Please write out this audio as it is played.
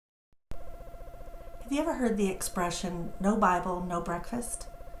Have you ever heard the expression, no Bible, no breakfast?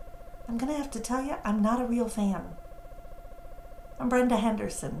 I'm going to have to tell you, I'm not a real fan. I'm Brenda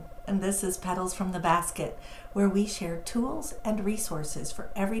Henderson, and this is Petals from the Basket, where we share tools and resources for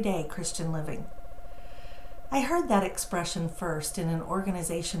everyday Christian living. I heard that expression first in an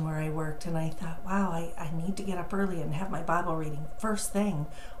organization where I worked, and I thought, wow, I need to get up early and have my Bible reading first thing,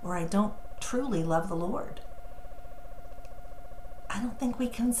 or I don't truly love the Lord. I don't think we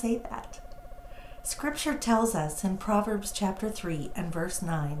can say that. Scripture tells us in Proverbs chapter 3 and verse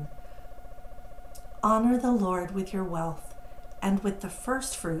 9, honor the Lord with your wealth and with the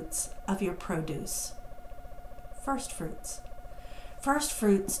first fruits of your produce. First fruits. First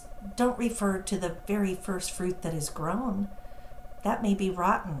fruits don't refer to the very first fruit that is grown. That may be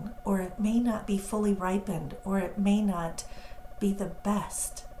rotten, or it may not be fully ripened, or it may not be the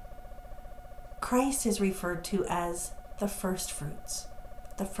best. Christ is referred to as the first fruits,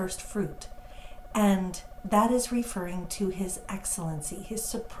 the first fruit. And that is referring to his excellency, his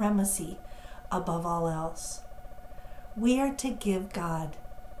supremacy above all else. We are to give God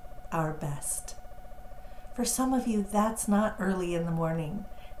our best. For some of you, that's not early in the morning.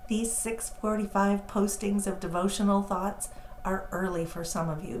 These 6:45 postings of devotional thoughts are early for some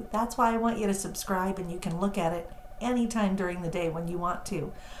of you. That's why I want you to subscribe, and you can look at it anytime during the day when you want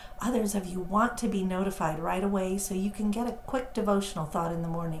to. Others of you want to be notified right away so you can get a quick devotional thought in the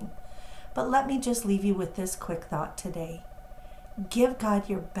morning. But let me just leave you with this quick thought today. Give God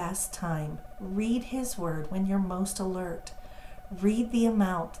your best time. Read his word when you're most alert. Read the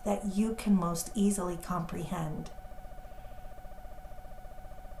amount that you can most easily comprehend.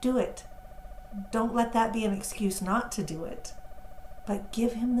 Do it. Don't let that be an excuse not to do it. But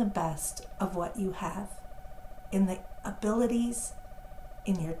give him the best of what you have, in the abilities,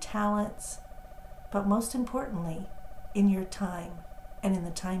 in your talents, but most importantly, in your time and in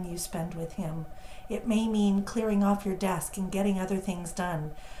the time you spend with him. It may mean clearing off your desk and getting other things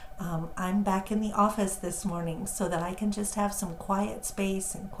done. I'm back in the office this morning so that I can just have some quiet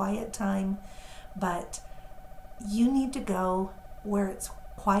space and quiet time, but you need to go where it's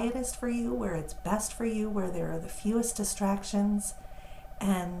quietest for you, where it's best for you, where there are the fewest distractions,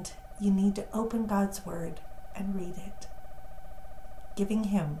 and you need to open God's word and read it, giving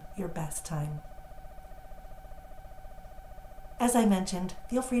him your best time. As I mentioned,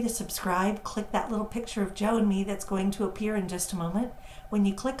 feel free to subscribe. Click that little picture of Joe and me that's going to appear in just a moment. When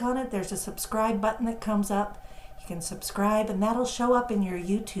you click on it, there's a subscribe button that comes up. You can subscribe, and that'll show up in your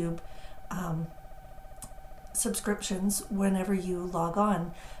YouTube subscriptions whenever you log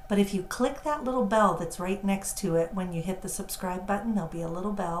on. But if you click that little bell that's right next to it, when you hit the subscribe button, there'll be a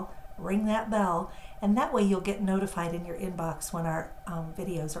little bell. Ring that bell, and that way you'll get notified in your inbox when our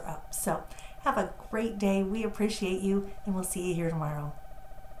videos are up. So have a great day. We appreciate you, and we'll see you here tomorrow.